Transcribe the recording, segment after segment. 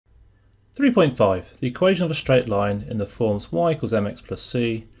3.5. The equation of a straight line in the forms y equals mx plus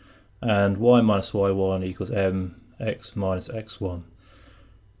c and y minus y1 equals mx minus x1.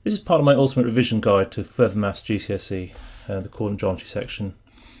 This is part of my ultimate revision guide to Further Maths GCSE, the coordinate geometry section.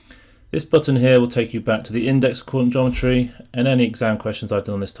 This button here will take you back to the index of coordinate geometry, and any exam questions I've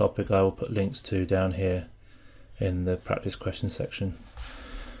done on this topic I will put links to down here in the practice questions section.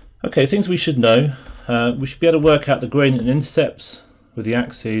 Okay, things we should know. We should be able to work out the gradient and intercepts with the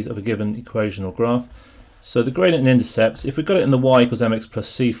axes of a given equation or graph. So the gradient and intercepts, if we've got it in the y equals mx plus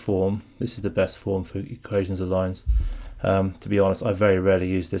c form, this is the best form for equations of lines. To be honest, I very rarely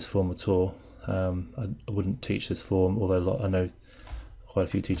use this form at all. I wouldn't teach this form, although I know quite a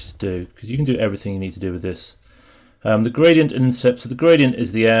few teachers do, because you can do everything you need to do with this. The gradient and intercept, so the gradient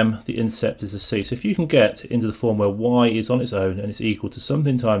is the m, the intercept is the c. So if you can get into the form where y is on its own and it's equal to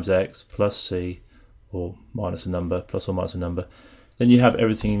something times x plus c, or minus a number, plus or minus a number, then you have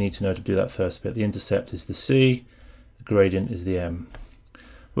everything you need to know to do that first bit. The intercept is the c, the gradient is the m.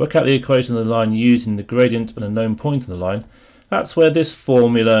 Work out the equation of the line using the gradient and a known point on the line. That's where this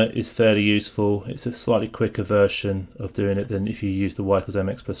formula is fairly useful. It's a slightly quicker version of doing it than if you use the y equals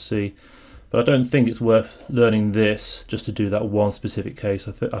mx plus c. But I don't think it's worth learning this just to do that one specific case.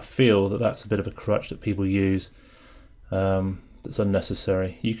 I feel that that's a bit of a crutch that people use that's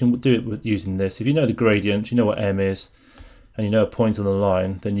unnecessary. You can do it with using this. If you know the gradient, you know what m is, and you know a point on the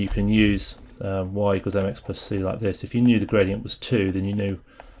line, then you can use y equals mx plus c like this. If you knew the gradient was 2, then you knew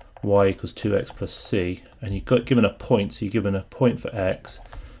y equals 2x plus c, and you got given a point, so you're given a point for x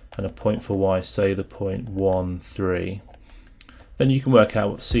and a point for y, say the point 1, 3. Then you can work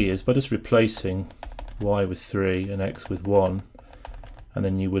out what c is by just replacing y with 3 and x with 1, and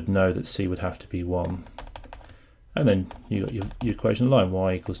then you would know that c would have to be 1. And then you got your equation of line,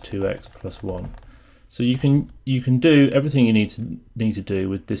 y equals 2x plus 1. So you can do everything you need to do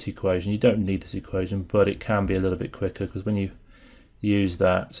with this equation. You don't need this equation, but it can be a little bit quicker, because when you use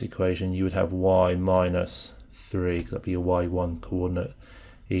that equation you would have y minus 3, because that'd be your y1 coordinate,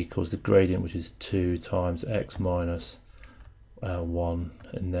 equals the gradient, which is 2 times x minus 1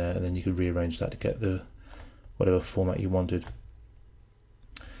 in there, and then you could rearrange that to get the whatever format you wanted.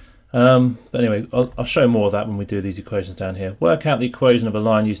 But anyway, I'll show more of that when we do these equations down here. Work out the equation of a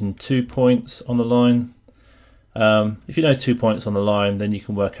line using 2 points on the line. If you know 2 points on the line, then you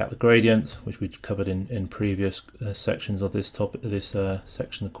can work out the gradient, which we've covered in previous sections of this topic,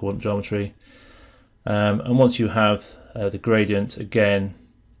 section of coordinate geometry. And once you have the gradient again,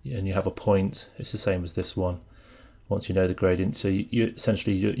 and you have a point, it's the same as this one. Once you know the gradient, so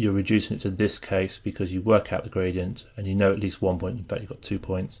essentially you're reducing it to this case because you work out the gradient and you know at least 1 point. In fact, you've got 2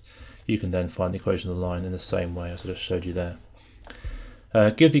 points. You can then find the equation of the line in the same way as I just showed you there.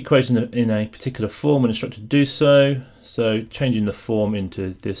 Give the equation in a particular form when instructed to do so. So changing the form into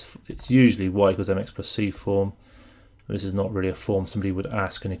this, it's usually y equals mx plus c form. This is not really a form somebody would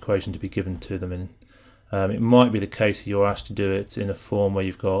ask an equation to be given to them in. It might be the case that you're asked to do it in a form where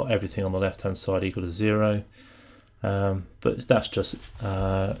you've got everything on the left hand side equal to 0. But that's just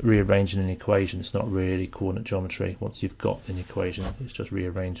rearranging an equation. It's not really coordinate geometry. Once you've got an equation, it's just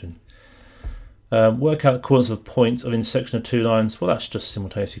rearranging. Work out the coordinates of points of intersection of two lines. Well, that's just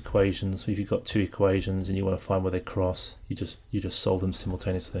simultaneous equations. If you've got two equations and you want to find where they cross, you just solve them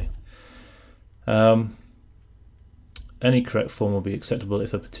simultaneously. Any correct form will be acceptable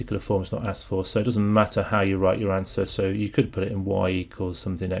if a particular form is not asked for. So it doesn't matter how you write your answer. So you could put it in y equals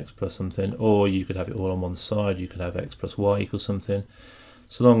something x plus something, or you could have it all on one side. You could have x plus y equals something,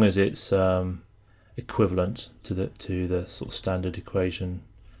 so long as it's equivalent to the sort of standard equation,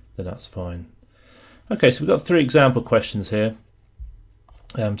 then that's fine. Okay, so we've got 3 example questions here.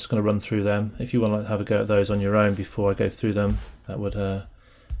 I'm just going to run through them. If you want to have a go at those on your own before I go through them, that would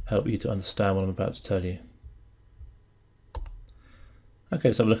help you to understand what I'm about to tell you. Okay,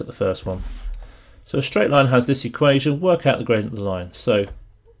 let's have a look at the first one. So a straight line has this equation. Work out the gradient of the line. So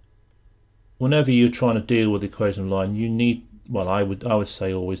whenever you're trying to deal with the equation of the line, you need, well, I would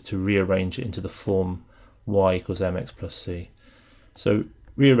say always to rearrange it into the form y equals mx plus c. So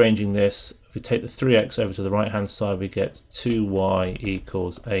rearranging this, if we take the 3x over to the right hand side, we get 2y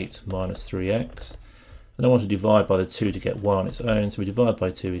equals 8 minus 3x. And I want to divide by the 2 to get 1 on its own. So we divide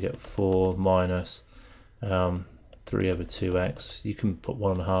by 2, we get 4 minus 3 over 2x. You can put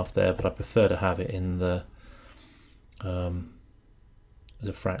 1.5 there, but I prefer to have it in the as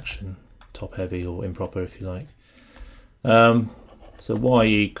a fraction, top heavy or improper if you like. So y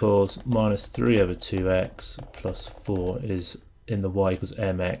equals minus 3 over 2x plus 4 is in the y equals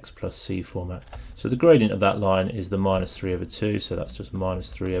mx plus c format. So the gradient of that line is the minus 3 over 2, so that's just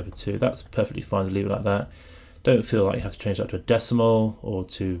minus 3 over 2. That's perfectly fine to leave it like that. Don't feel like you have to change that to a decimal or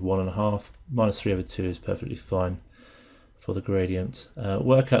to 1.5. -3/2 is perfectly fine for the gradient.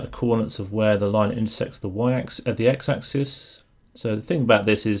 Work out the coordinates of where the line intersects the y-axis at the x-axis. So the thing about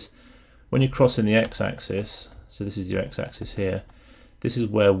this is when you're crossing the x-axis, so this is your x-axis here, this is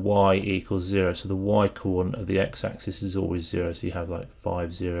where y equals 0. So the y coordinate of the x-axis is always 0. So you have like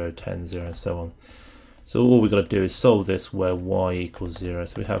 5, 0, 10, 0, and so on. So all we've got to do is solve this where y equals 0.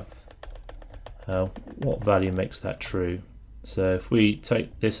 So we have what value makes that true. So if we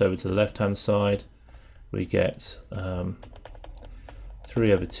take this over to the left-hand side, we get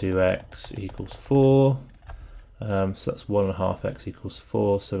 3/2x equals 4. So that's 1.5x equals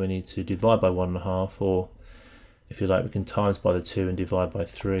 4. So we need to divide by 1.5, or if you like, we can times by the 2 and divide by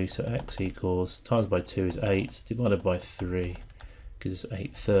 3. So x equals times by 2 is 8, divided by 3 gives us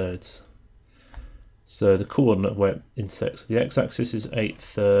 8/3. So the coordinate where it intersects with the x-axis is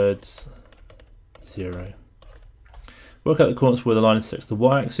 8/3, 0. Work out the coordinates where the line intersects the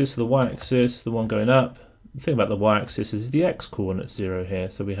y-axis. So the y-axis, the one going up, the thing about the y-axis is the x-coordinate 0 here.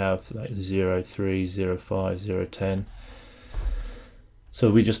 So we have like 0, 3, 0, 5, 0, 10. So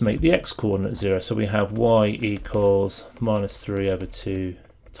we just make the x-coordinate 0. So we have y equals -3/2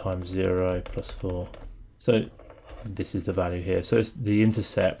 times 0 plus 4. So this is the value here. So the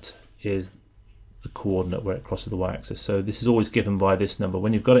intercept is the coordinate where it crosses the y-axis. So this is always given by this number.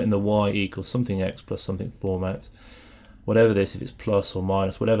 When you've got it in the y equals something x plus something format, whatever this, if it's plus or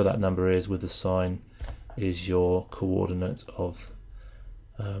minus, whatever that number is with the sign, is your coordinate of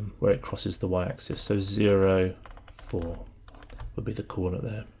where it crosses the y-axis. So 0, 4 would be the coordinate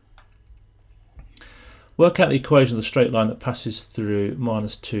there. Work out the equation of the straight line that passes through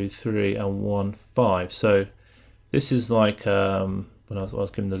 -2, 3 and 1, 5. So this is like when I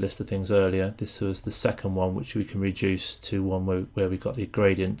was given the list of things earlier, this was the second one, which we can reduce to one where we got the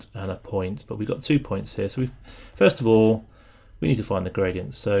gradient and a point, but we've got 2 points here. So first of all, we need to find the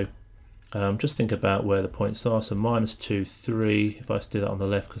gradient. So just think about where the points are. So -2, 3, if I do that on the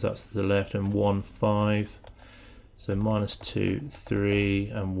left, because that's to the left, and 1, 5. So -2, 3,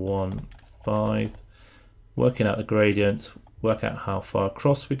 and 1, 5. Working out the gradient, work out how far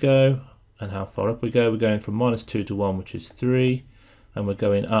across we go and how far up we go. We're going from -2 to 1, which is 3. And we're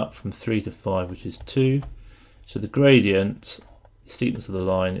going up from 3 to 5, which is 2. So the gradient, the steepness of the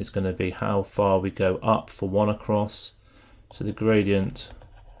line, is going to be how far we go up for 1 across. So the gradient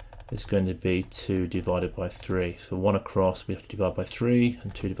is going to be 2 divided by 3. So 1 across, we have to divide by 3,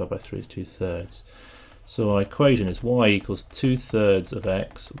 and 2 divided by 3 is 2/3. So our equation is y equals 2/3 of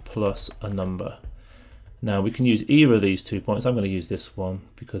x plus a number. Now we can use either of these 2 points. I'm going to use this one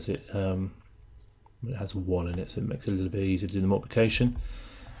because it has 1 in it, so it makes it a little bit easier to do the multiplication.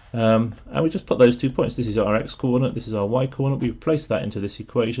 And we just put those 2 points. This is our x coordinate, this is our y coordinate. We replace that into this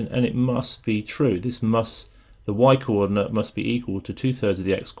equation, and it must be true. The y coordinate must be equal to 2/3 of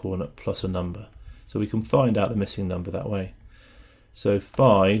the x coordinate plus a number. So we can find out the missing number that way. So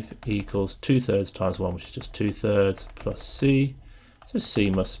 5 equals 2/3 times 1, which is just 2/3, plus c. So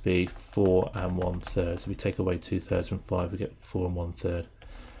c must be 4 and 1/3. So we take away 2/3 from 5, we get 4 and 1/3.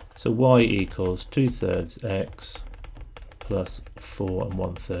 So y equals 2/3 x plus 4 and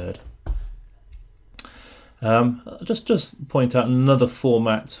 1/3. Just point out another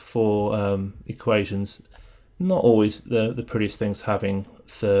format for equations. Not always the prettiest things having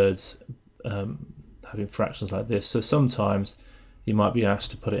thirds, having fractions like this. So sometimes you might be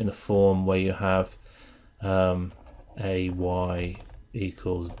asked to put it in a form where you have ay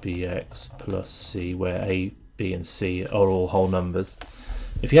equals bx plus c, where a, b and c are all whole numbers.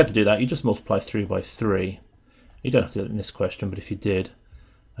 If you had to do that, you just multiply 3 by 3. You don't have to do it in this question, but if you did,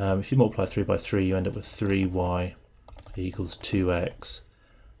 if you multiply 3 by 3, you end up with 3y equals 2x,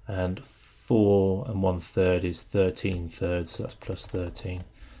 and 4 and 1/3 is 13/3, so that's plus 13.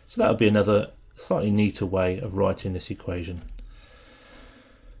 So that would be another slightly neater way of writing this equation.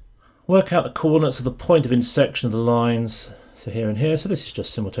 Work out the coordinates of the point of intersection of the lines, so here and here. So this is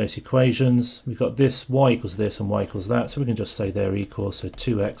just simultaneous equations. We've got this, y equals this and y equals that, so we can just say they're equal. So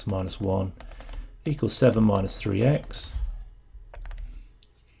 2x minus 1 equals 7 minus 3x.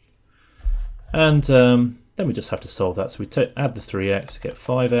 And then we just have to solve that. So we add the 3x to get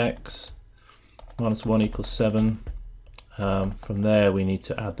 5x, minus 1 equals 7. From there we need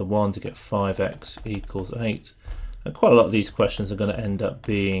to add the 1 to get 5x equals 8. And quite a lot of these questions are going to end up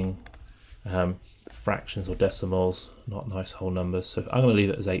being fractions or decimals, not nice whole numbers. So I'm going to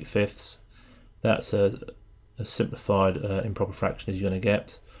leave it as 8/5. That's a simplified improper fraction as you're going to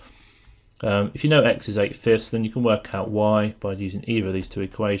get. If you know x is 8/5, then you can work out y by using either of these two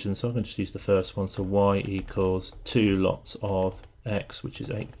equations. So I'm going to just use the first one. So y equals 2 lots of x, which is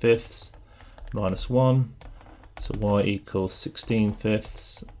 8/5, minus 1. So y equals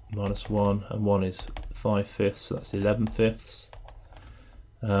 16/5 minus 1, and 1 is 5/5, so that's 11/5.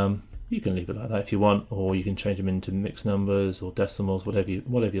 You can leave it like that if you want, or you can change them into mixed numbers or decimals, whatever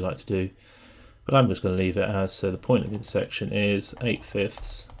you like to do. But I'm just going to leave it as, so the point of intersection is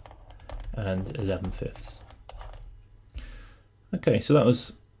 8/5 and 11/5. Okay, so that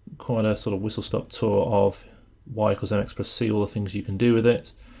was quite a sort of whistle-stop tour of y equals mx plus c, all the things you can do with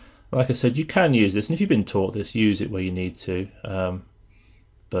it. Like I said, you can use this, and if you've been taught this, use it where you need to.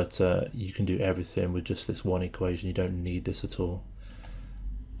 But you can do everything with just this one equation. You don't need this at all.